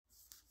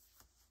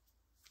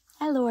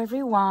Hello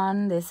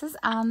everyone, this is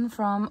Anne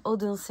from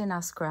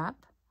Odulcina Scrap.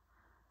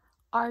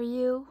 Are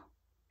you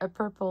a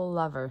purple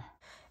lover?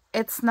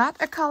 It's not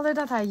a color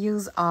that I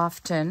use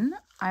often,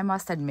 I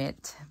must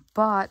admit,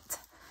 but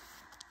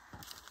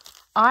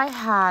I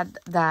had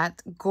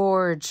that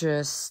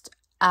gorgeous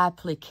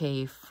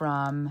applique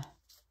from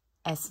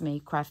Esme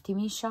Crafty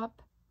Me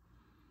shop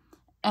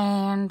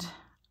and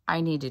I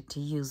needed to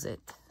use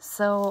it.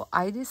 So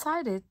I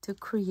decided to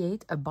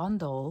create a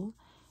bundle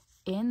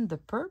in the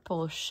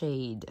purple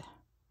shade.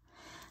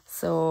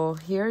 So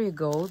here you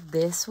go.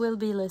 This will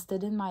be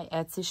listed in my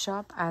Etsy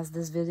shop as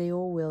this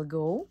video will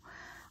go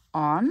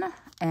on.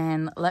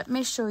 And let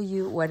me show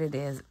you what it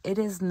is. It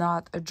is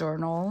not a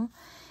journal.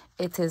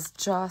 It is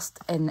just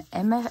an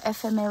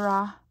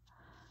ephemera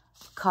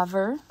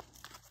cover.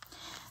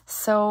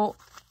 So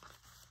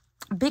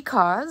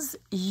because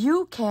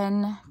you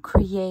can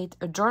create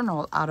a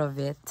journal out of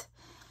it,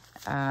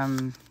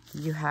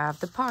 you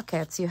have the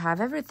pockets, you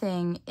have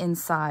everything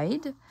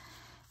inside,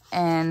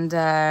 and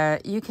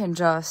you can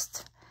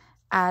just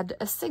add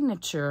a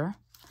signature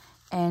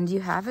and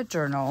you have a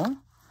journal,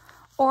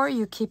 or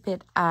you keep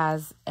it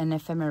as an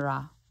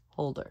ephemera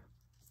holder.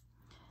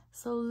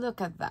 So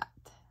look at that.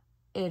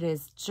 It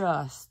is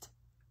just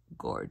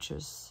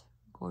gorgeous,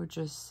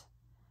 gorgeous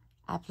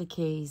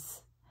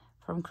appliques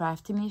from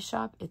Crafty Me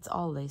shop. It's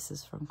all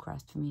laces from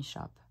Crafty Me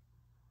shop.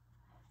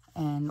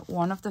 And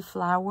one of the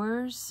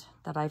flowers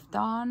that I've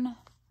done,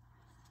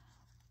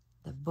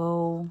 the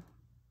bow,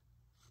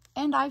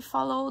 and I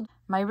followed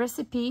my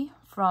recipe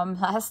from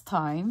last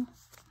time.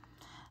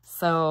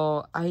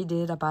 So I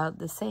did about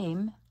the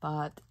same,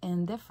 but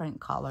in different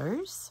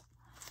colors.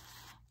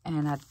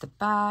 And at the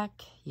back,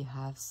 you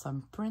have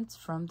some prints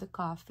from the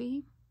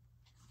coffee.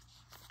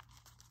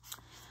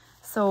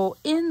 So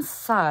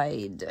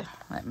inside,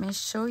 let me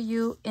show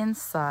you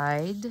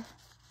inside.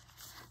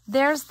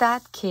 There's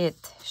that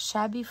kit,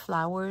 Shabby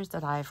Flowers,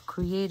 that I've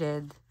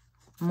created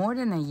more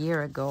than a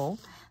year ago.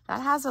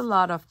 That has a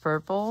lot of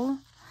purple,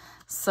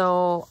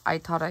 so I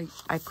thought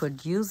I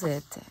could use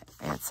it.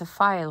 It's a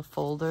file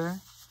folder,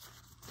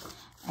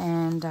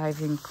 and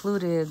I've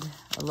included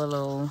a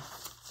little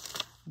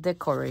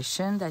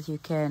decoration that you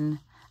can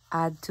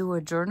add to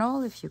a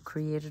journal if you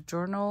create a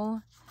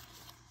journal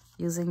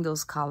using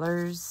those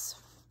colors.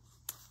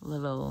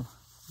 Little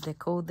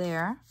deco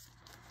there.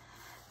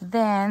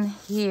 Then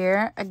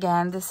here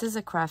again, this is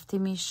a Crafty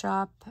Me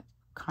shop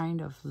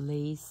kind of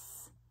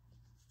lace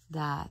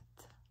that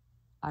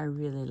I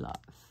really love.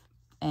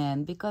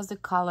 And because the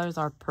colors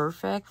are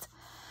perfect,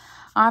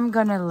 I'm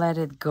gonna let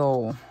it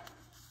go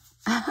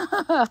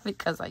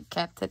because I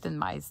kept it in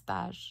my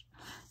stash.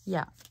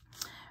 Yeah,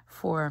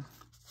 for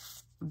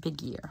a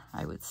big year,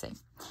 I would say.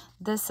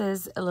 This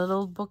is a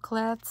little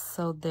booklet.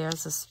 So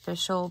there's a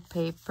special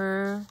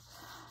paper,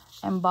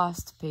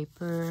 embossed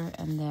paper,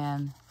 and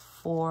then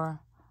 4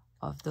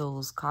 of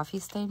those coffee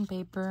stain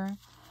paper.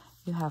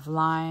 You have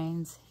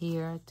lines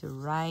here to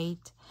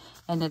write,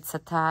 and it's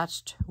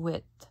attached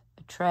with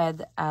a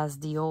thread as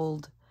the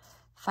old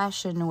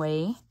fashioned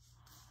way,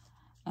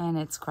 and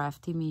it's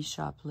Crafty Me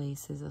shop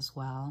laces as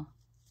well.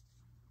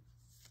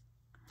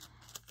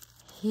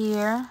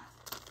 Here,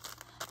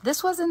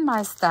 this was in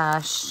my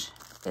stash.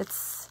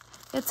 It's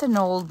an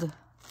old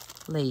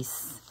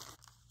lace.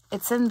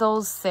 It's in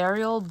those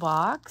cereal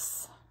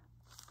box,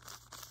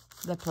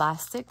 the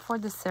plastic for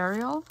the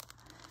cereal.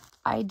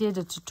 I did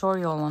a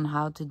tutorial on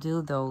how to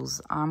do those.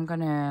 I'm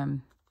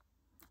gonna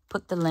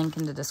put the link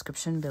in the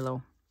description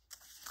below.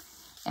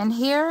 And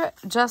here,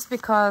 just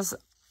because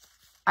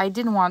I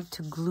didn't want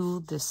to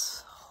glue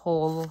this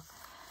whole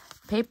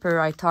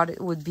paper, I thought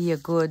it would be a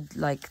good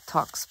like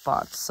tuck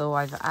spot. So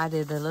I've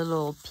added a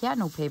little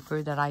piano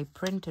paper that I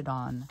printed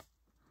on.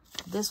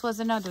 This was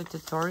another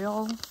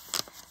tutorial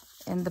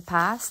in the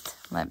past.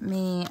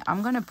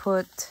 I'm gonna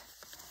put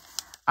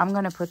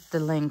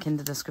the link in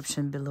the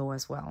description below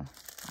as well.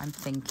 I'm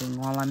thinking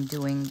while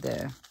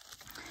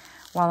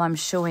I'm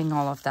showing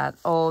all of that.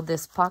 Oh,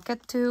 this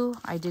pocket too.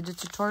 I did a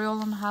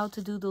tutorial on how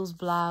to do those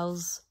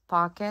blouse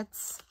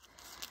pockets.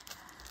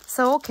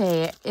 So,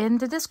 okay, in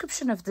the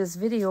description of this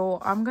video,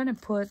 I'm gonna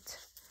put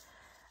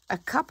a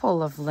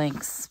couple of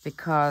links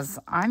because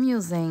I'm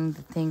using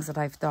the things that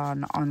I've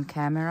done on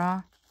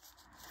camera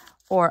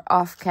or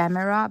off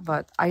camera,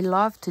 but I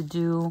love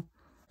to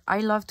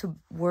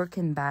work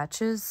in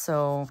batches,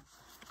 so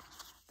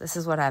this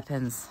is what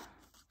happens.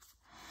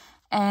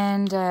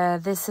 And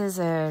this is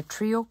a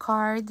trio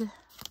card.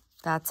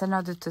 That's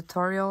another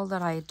tutorial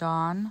that I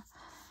done,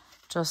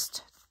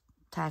 just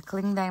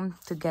tackling them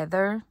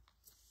together.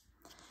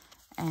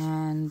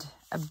 And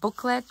a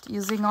booklet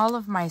using all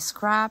of my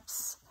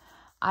scraps.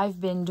 I've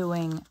been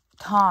doing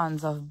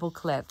tons of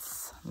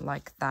booklets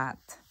like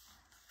that.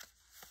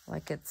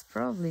 Like it's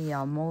probably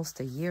almost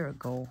a year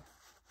ago,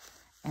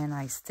 and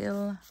I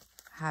still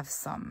have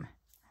some.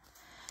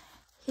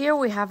 Here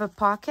we have a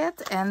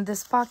pocket, and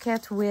this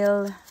pocket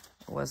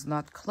was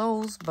not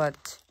closed,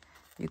 but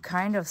you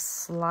kind of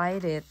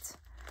slide it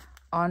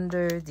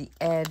under the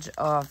edge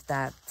of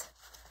that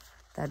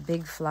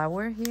big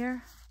flower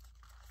here.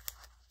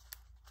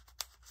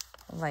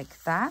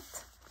 like that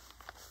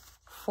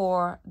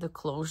for the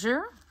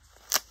closure.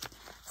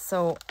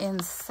 So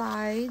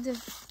inside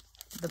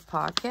the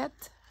pocket,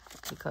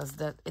 because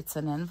it's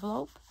an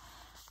envelope,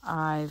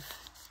 I've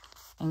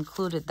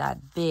included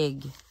that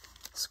big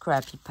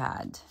scrappy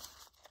pad.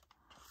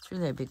 It's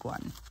really a big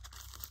one.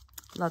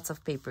 Lots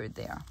of paper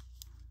there.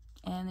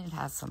 And it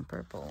has some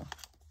purple.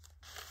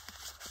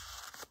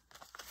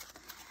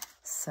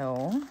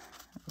 So,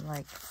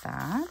 like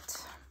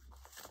that.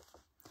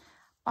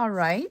 All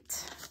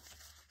right.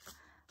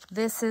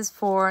 This is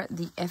for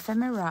the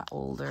ephemera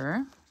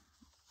holder.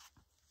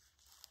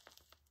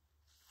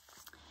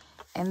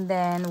 And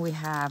then we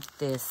have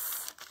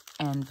this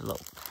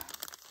envelope.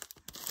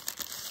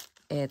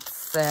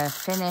 It's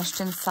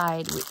finished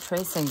inside with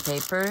tracing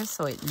paper,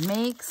 so it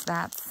makes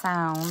that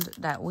sound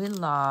that we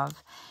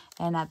love.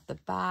 And at the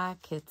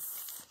back, it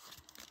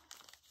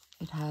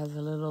has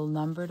a little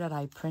number that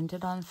I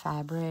printed on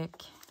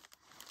fabric.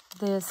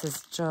 This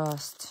is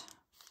just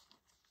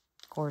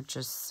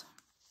gorgeous.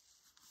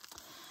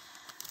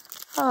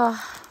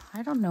 Oh,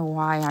 I don't know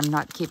why I'm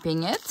not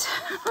keeping it.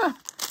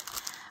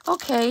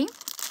 Okay.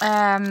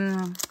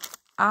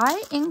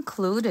 I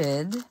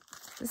included,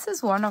 this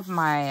is one of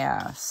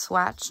my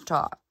swatch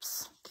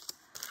tops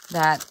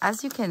that,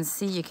 as you can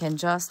see, you can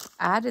just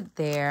add it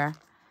there,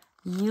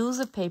 use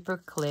a paper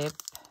clip,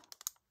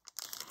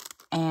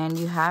 and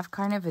you have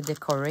kind of a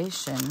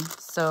decoration.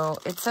 So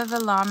it's a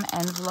vellum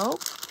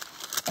envelope,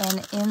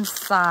 and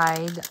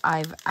inside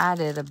I've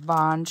added a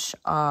bunch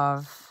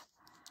of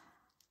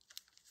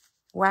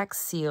wax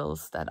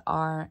seals that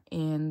are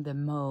in the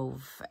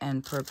mauve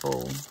and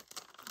purple.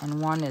 And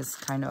one is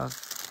kind of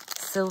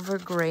silver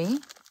gray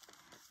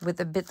with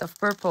a bit of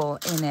purple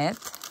in it,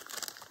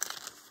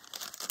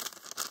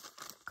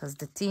 because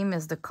the theme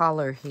is the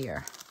color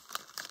here,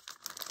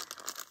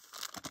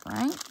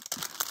 right?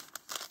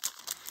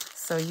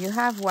 So you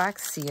have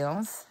wax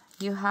seals.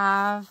 You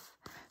have,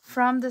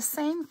 from the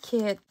same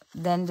kit,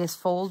 then this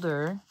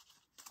folder,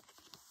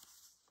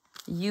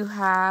 you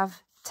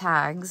have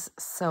tags.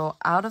 So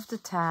out of the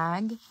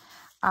tag,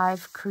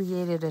 I've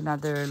created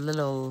another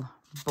little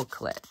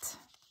booklet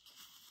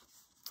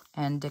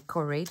and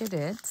decorated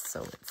it,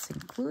 so it's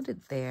included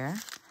there.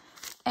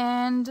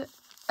 And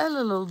a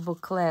little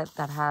booklet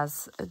that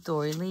has a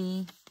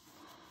doily,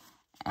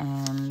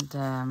 and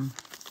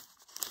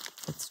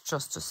it's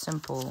just a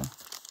simple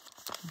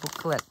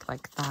booklet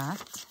like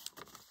that.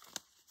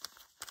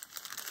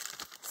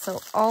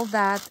 So all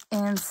that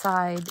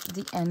inside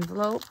the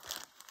envelope.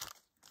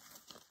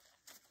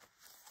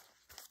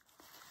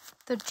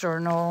 The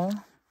journal,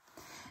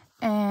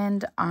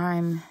 and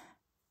I'm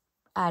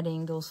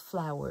adding those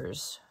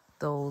flowers,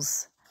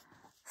 those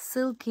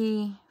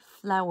silky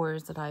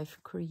flowers that I've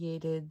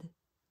created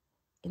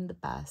in the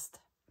past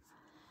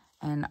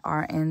and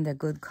are in the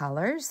good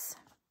colors.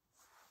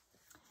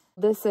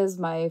 This is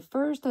my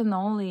first and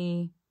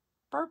only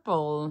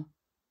purple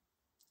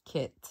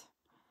kit.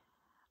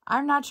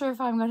 I'm not sure if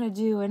I'm going to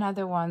do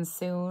another one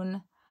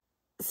soon.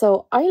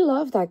 So I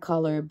love that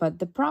color, but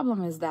the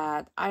problem is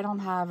that I don't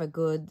have a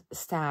good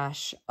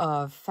stash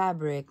of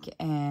fabric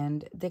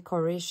and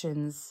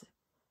decorations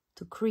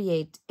to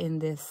create in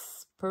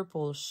this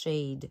purple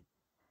shade.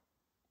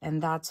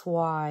 And that's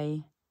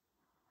why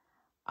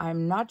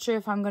I'm not sure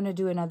if I'm going to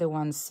do another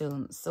one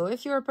soon. So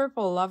if you're a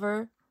purple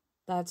lover,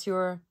 that's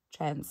your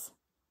chance.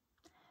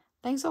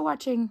 Thanks for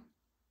watching.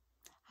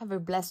 Have a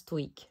blessed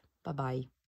week. Bye-bye.